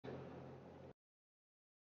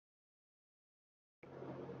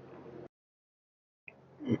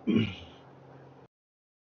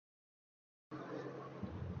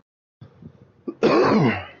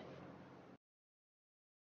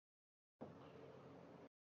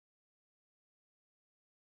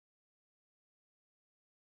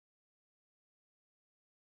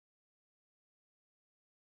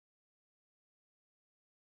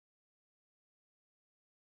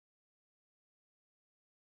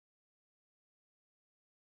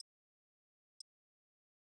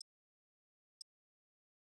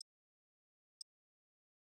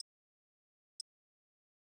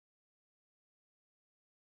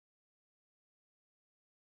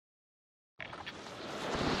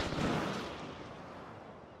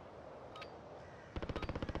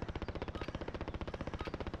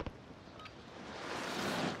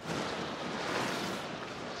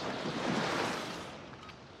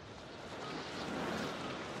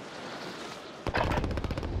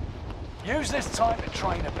Use this time to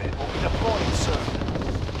train a bit. We'll be deploying soon.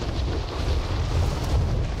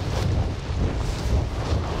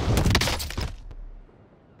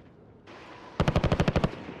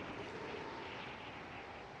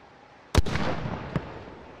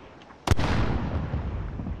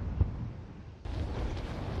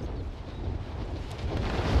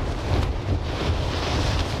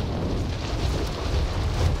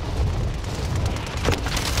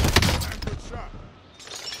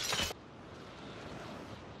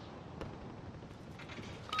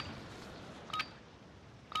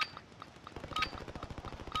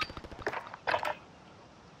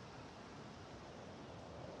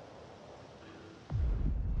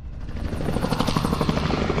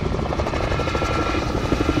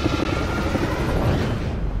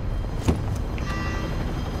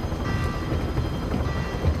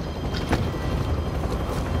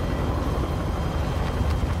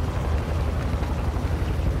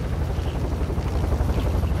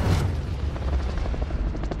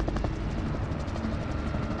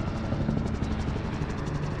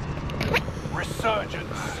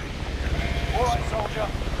 Resurgence. All right, soldier.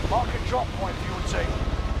 Mark a drop point for your team.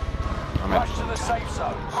 Rush to the safe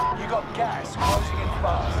zone. You got gas closing in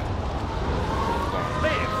fast.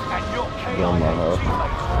 Live and your KIA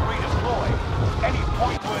teammates will redeploy. Any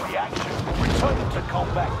point-worthy action will return them to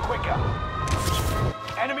combat quicker.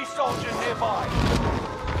 Enemy soldier nearby.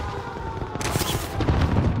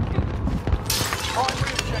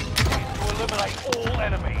 Primary objective is to eliminate all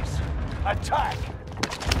enemies. Attack!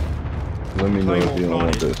 Let me know if you don't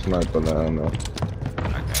want that sniper line though.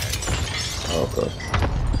 Okay.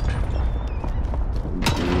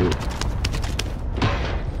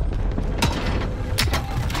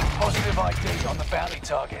 Positive ID on the bounty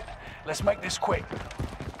target. Let's make this quick.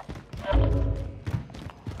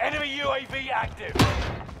 Enemy UAV active.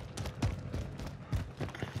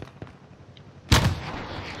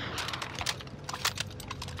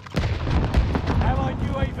 Allied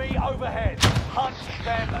UAV overhead. Hunt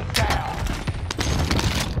them down.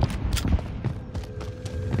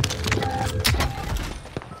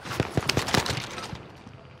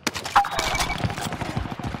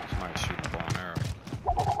 Somebody shooting a bow and arrow.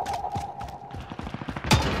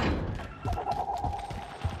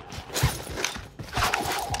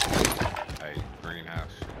 Hey,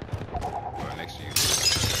 greenhouse. Right next to you.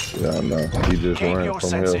 Yeah, I know. He just Keep ran your from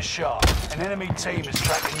senses here. sharp. An enemy team is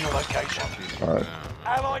tracking your location. Alright.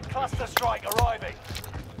 Allied cluster strike arriving.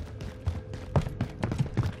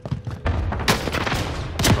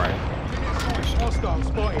 Right. Hostile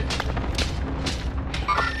spotted.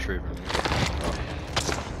 Tripping.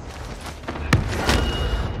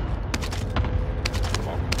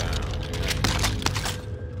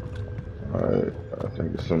 Alright. I think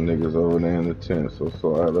there's some niggas over there in the tent, so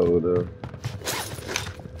slide over there.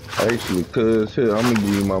 Actually, cuz, here, I'm gonna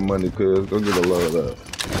give you my money, cuz. Go get a load up.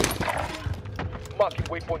 Marking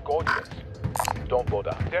waypoint coordinates. Don't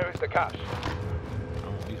bother. There is the cash.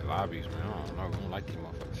 These lobbies, man. I don't know. I don't like these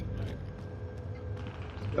motherfuckers.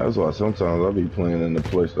 That's why sometimes I be playing in the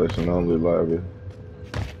PlayStation only lobby.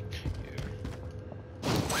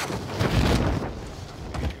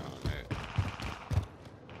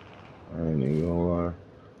 I ain't even gonna lie.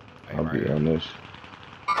 I'll be on this.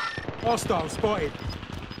 Hostile spotted.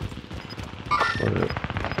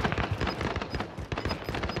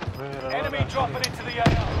 Enemy dropping into the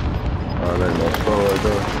AO. Oh, there no store right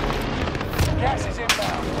there. Gas is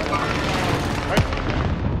inbound.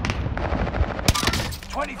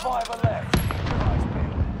 25 are left.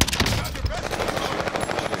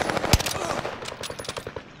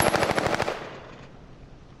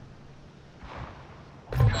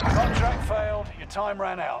 Contract failed. Your time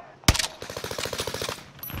ran out.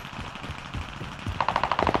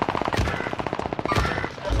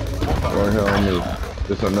 Right here on me.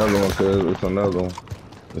 It's another one, cuz. It's another one.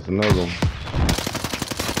 It's another one.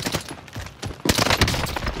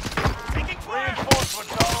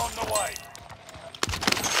 Reinforcements are on the way.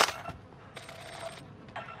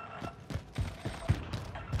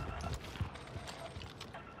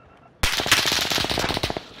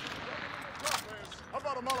 How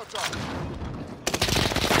about a Molotov?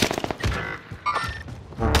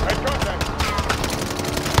 Hey, contact.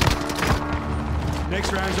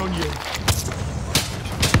 Next round's on you.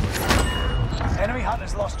 Enemy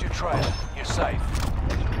hunters lost your trail. You're safe.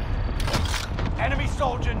 Enemy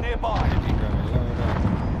soldier nearby.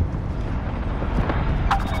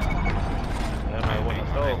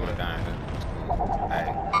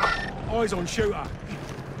 Eyes on shooter.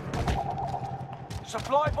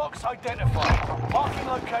 Supply box identified. Marking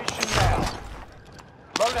location now.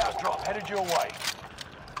 Loadout drop headed your way.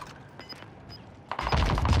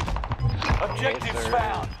 Objectives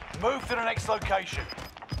found. Move to the next location.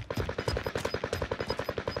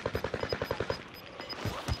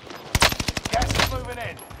 Gas is moving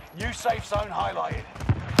in. New safe zone highlighted.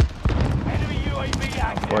 Enemy UAV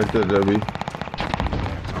active. Right there, Debbie.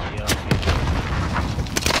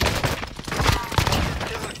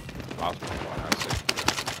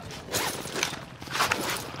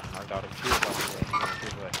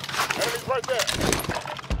 Enemies right there.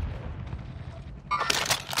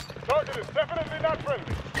 Target is definitely not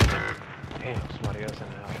friendly. Damn, somebody else in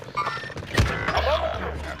the house. I'm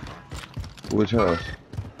on the Which house?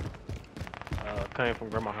 Coming from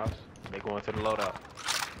grandma's house. They going to the loadout.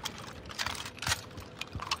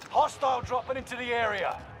 Hostile dropping into the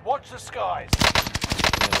area. Watch the skies.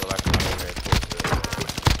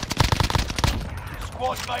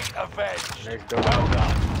 Squad mate avenged. Next door. Well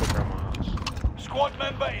done. To grandma's house. Squad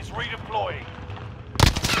member is redeploying.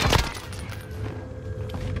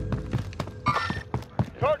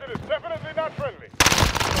 target is definitely not friendly.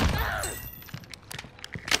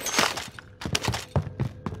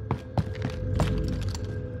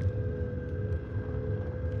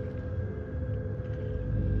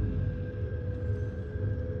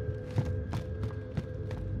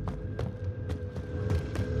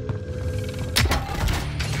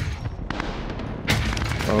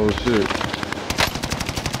 Oh shit.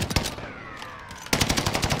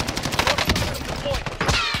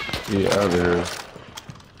 Yeah, out of here.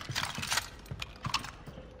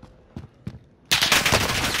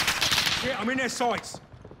 Shit, I'm in their sights.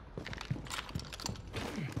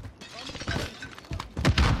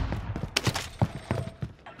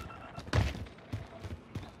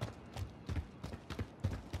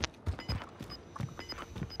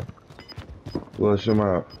 Flush him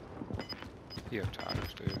out. He up top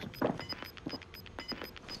upstairs.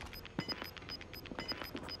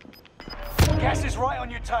 Gas is right on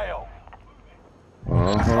your tail.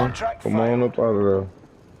 Uh-huh. Come on up out of there.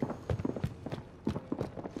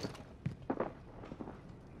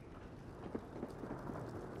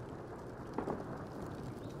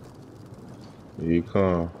 Here you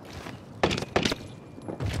come.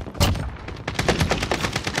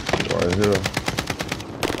 Right here.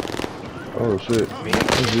 Oh shit.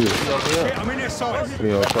 What's this? Shit, I'm in their sights.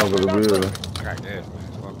 He on top of the building. I got gas, man.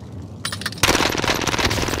 Fuck.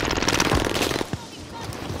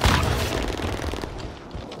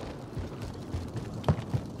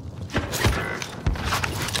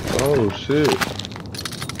 Oh shit.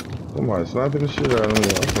 Somebody sniping the shit out of me.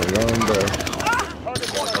 I'm gonna run back.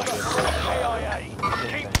 KIA.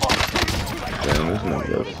 Keep fighting. Damn, this nigga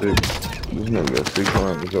got six. This nigga got 6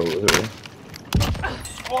 rounds over here.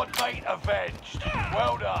 Squad mate avenged.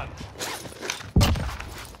 Well done.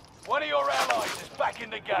 One of your allies is back in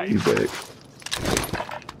the He game. back.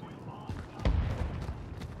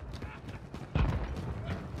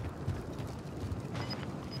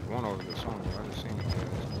 One over there somewhere. I just seen it.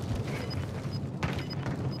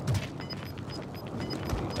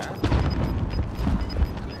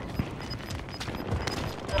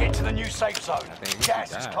 Get to the new safe zone. Damn,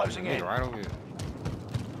 Gas is closing in. Right over here.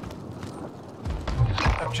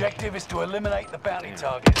 Objective is to eliminate the bounty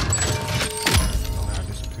target. Oh, I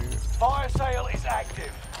disappeared. Fire sale is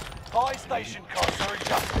active. Buy station costs are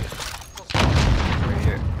adjusted. Right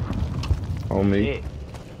here. On me. Yeah.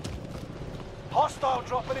 Hostile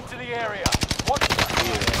dropping into the area. Watch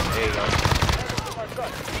There you go.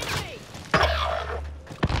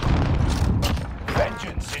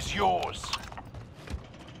 Vengeance is yours.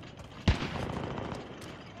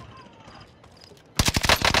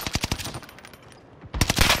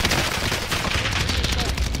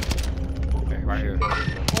 Okay, right here.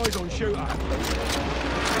 Eyes on shooter.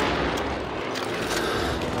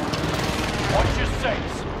 Watch your six.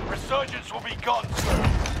 Resurgence will be gone soon.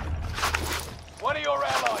 One of your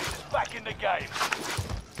allies is back in the game.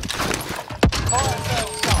 Fire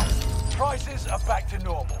sales done. Prices are back to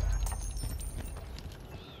normal.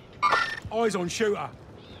 Eyes on shooter.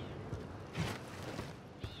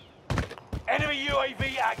 Enemy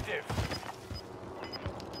UAV active.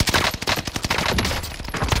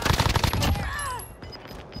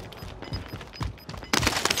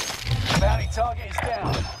 Bounty target is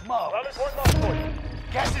down. Mark.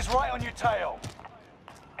 Gas is right on your tail.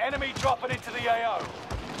 Enemy dropping into the AO.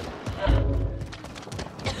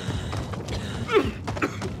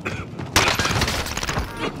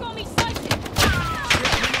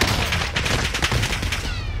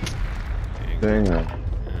 Damn.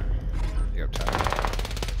 You're tired.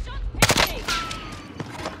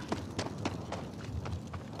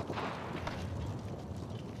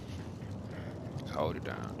 Just hold it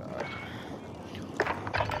down, dog.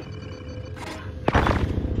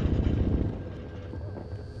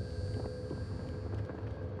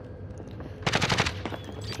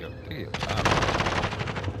 Take your time.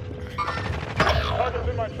 Target's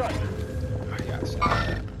in my sight. I got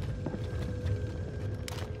side.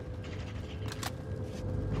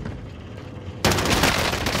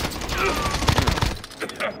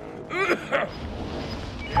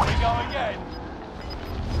 Here we go again.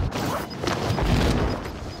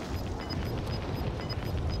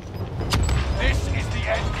 This is the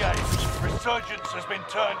end game. Resurgence has been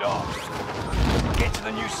turned off. Get to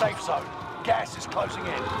the new safe zone. Gas is closing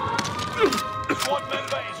in. Squad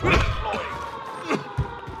member is redeployed.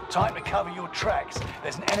 Time to cover your tracks.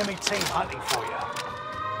 There's an enemy team hunting for you.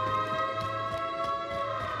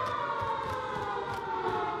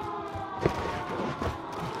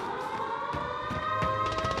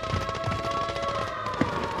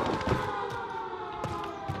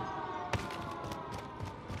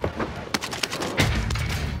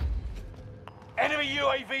 Enemy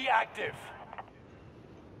UAV active.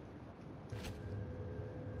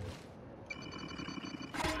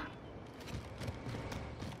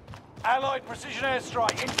 Allied precision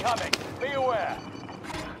airstrike incoming. Be aware.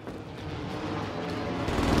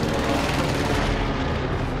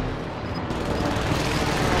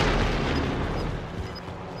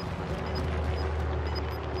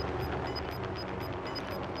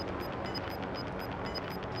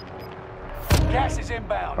 Gas is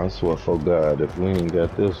inbound. I swear for God, if we ain't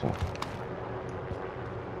got this one.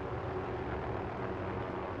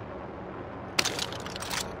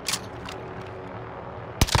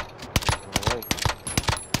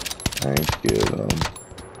 I ain't scared of them.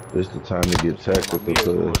 This the time to get tactical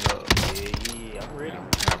because Yeah, I'm ready.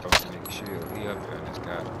 I'm about to make shield. He up here in this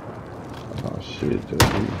guy. oh shit, dude.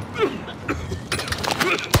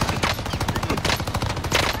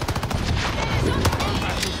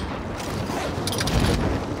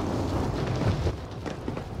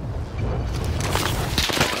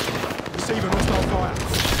 Receiving hostile fire.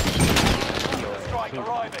 Strike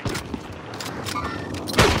arriving.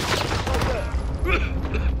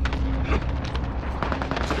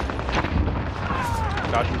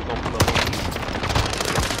 Thought you was gonna pull up on me.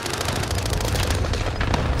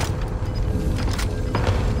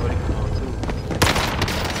 Buddy, come on too.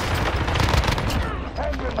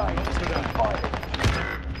 10 remain. Firing.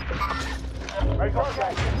 Got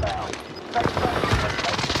gas inbound.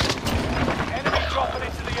 Enemy dropping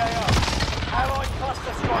into the AO. Allied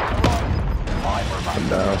cluster strike arriving. 5 remain.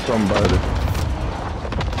 Down somebody.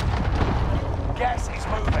 Gas is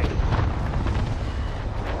moving.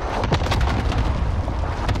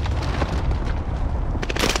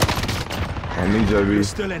 On me, You're JB.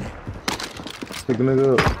 still in it. Pick a nigga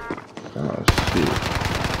up. Oh shit.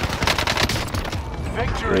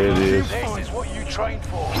 Victory. There it is. This is what you trained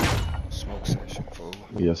for. Smoke session, fool.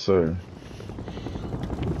 Yes, sir.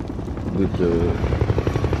 Good.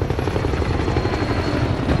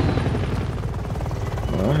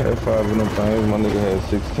 I had 5 of them things. My nigga had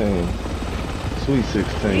 16. Sweet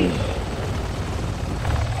 16.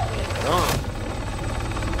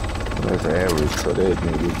 That's average for that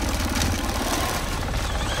nigga.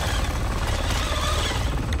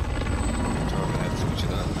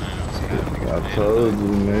 I told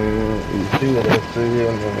you, man. You see what I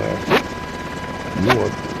said, man? You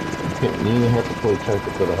didn't have to play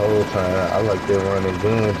tactical the whole time. I like that running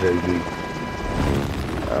gun, JB.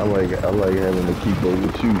 I like having to keep up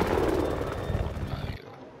with you.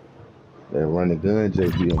 That running gun,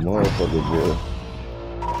 JB, a motherfucker, bro.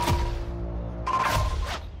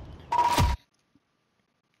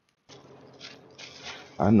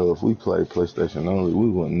 I know if we played PlayStation only, we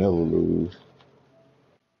would never lose.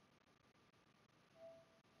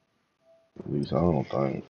 At least I don't think.